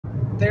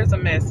there's a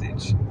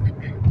message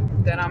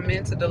that I'm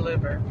meant to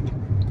deliver.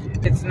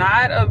 It's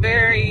not a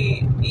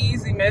very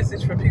easy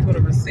message for people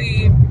to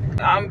receive.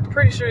 I'm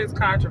pretty sure it's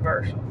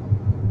controversial,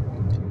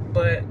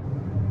 but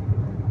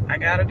I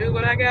gotta do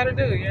what I gotta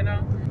do, you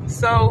know?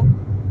 So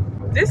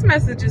this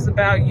message is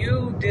about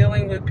you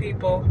dealing with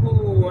people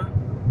who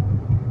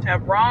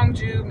have wronged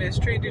you,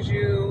 mistreated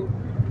you.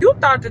 You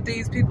thought that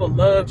these people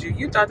loved you.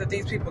 You thought that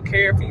these people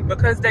cared for you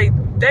because they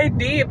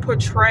did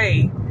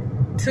portray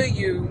to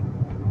you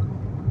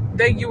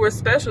that you were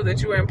special,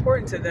 that you were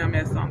important to them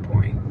at some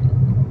point.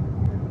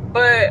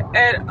 But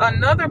at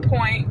another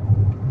point,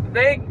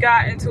 they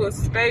got into a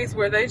space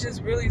where they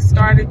just really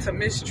started to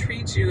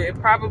mistreat you. It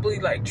probably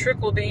like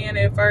trickled in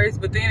at first,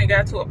 but then it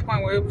got to a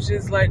point where it was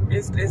just like,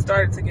 it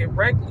started to get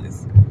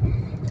reckless.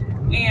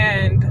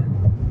 And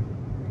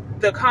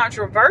the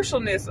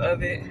controversialness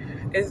of it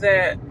is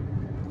that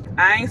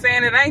I ain't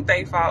saying it ain't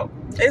their fault.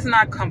 It's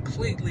not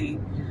completely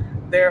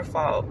their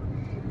fault.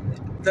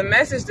 The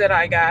message that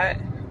I got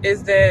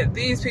is that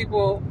these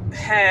people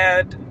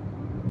had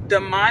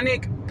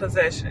demonic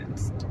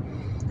possessions.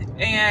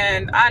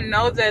 And I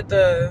know that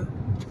the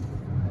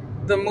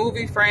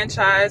movie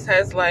franchise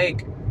has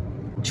like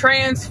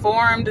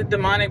transformed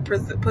demonic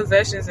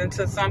possessions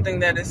into something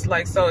that is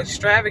like so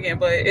extravagant,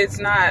 but it's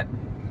not.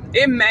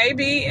 It may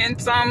be in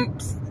some,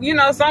 you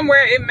know,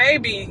 somewhere it may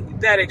be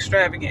that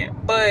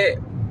extravagant, but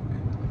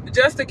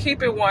just to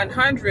keep it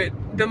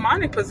 100,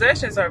 demonic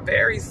possessions are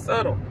very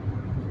subtle.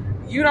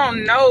 You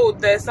don't know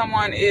that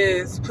someone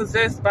is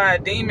possessed by a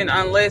demon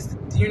unless,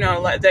 you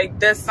know, like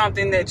that's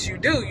something that you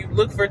do. You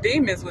look for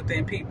demons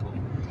within people.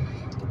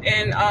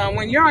 And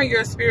when you're on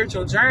your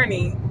spiritual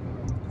journey,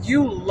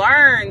 you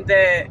learn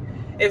that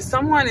if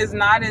someone is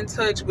not in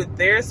touch with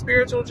their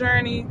spiritual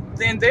journey,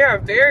 then they are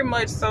very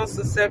much so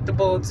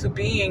susceptible to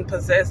being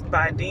possessed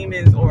by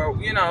demons or,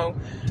 you know,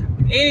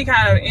 any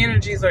kind of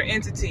energies or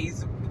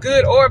entities,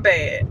 good or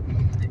bad.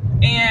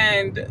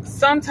 And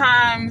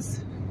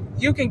sometimes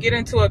you can get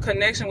into a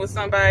connection with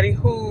somebody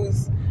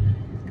whose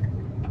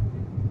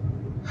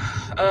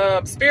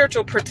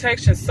spiritual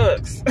protection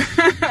sucks.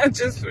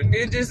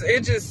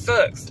 it just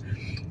sucks.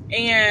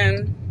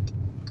 And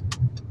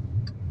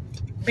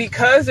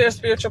because their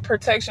spiritual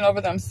protection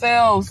over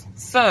themselves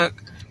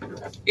suck,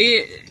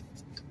 it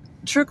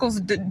trickles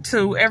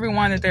to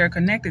everyone that they're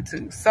connected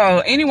to. So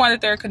anyone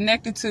that they're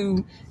connected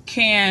to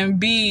can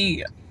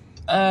be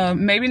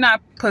maybe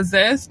not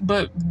possessed,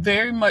 but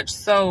very much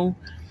so.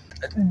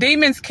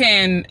 Demons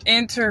can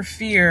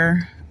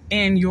interfere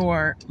in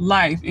your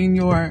life, in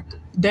your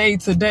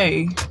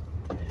day-to-day,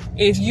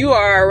 if you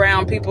are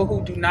around people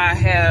who do not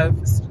have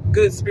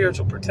good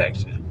spiritual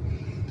protection.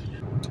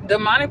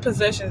 Demonic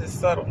possession is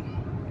subtle,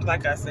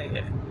 like I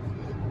said.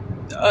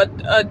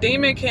 A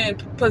demon can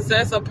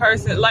possess a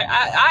person. Like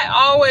I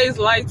always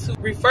like to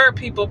refer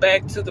people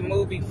back to the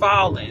movie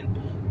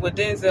Fallen with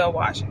Denzel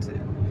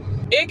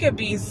Washington. It could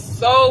be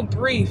so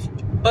brief,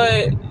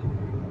 but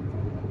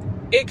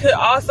it could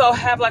also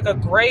have like a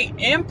great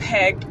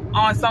impact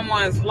on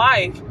someone's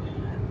life.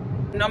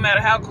 No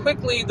matter how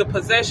quickly the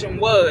possession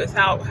was,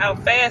 how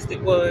fast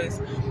it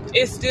was,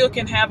 it still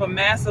can have a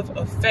massive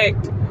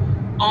effect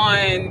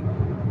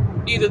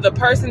on either the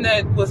person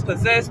that was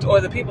possessed or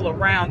the people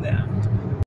around them.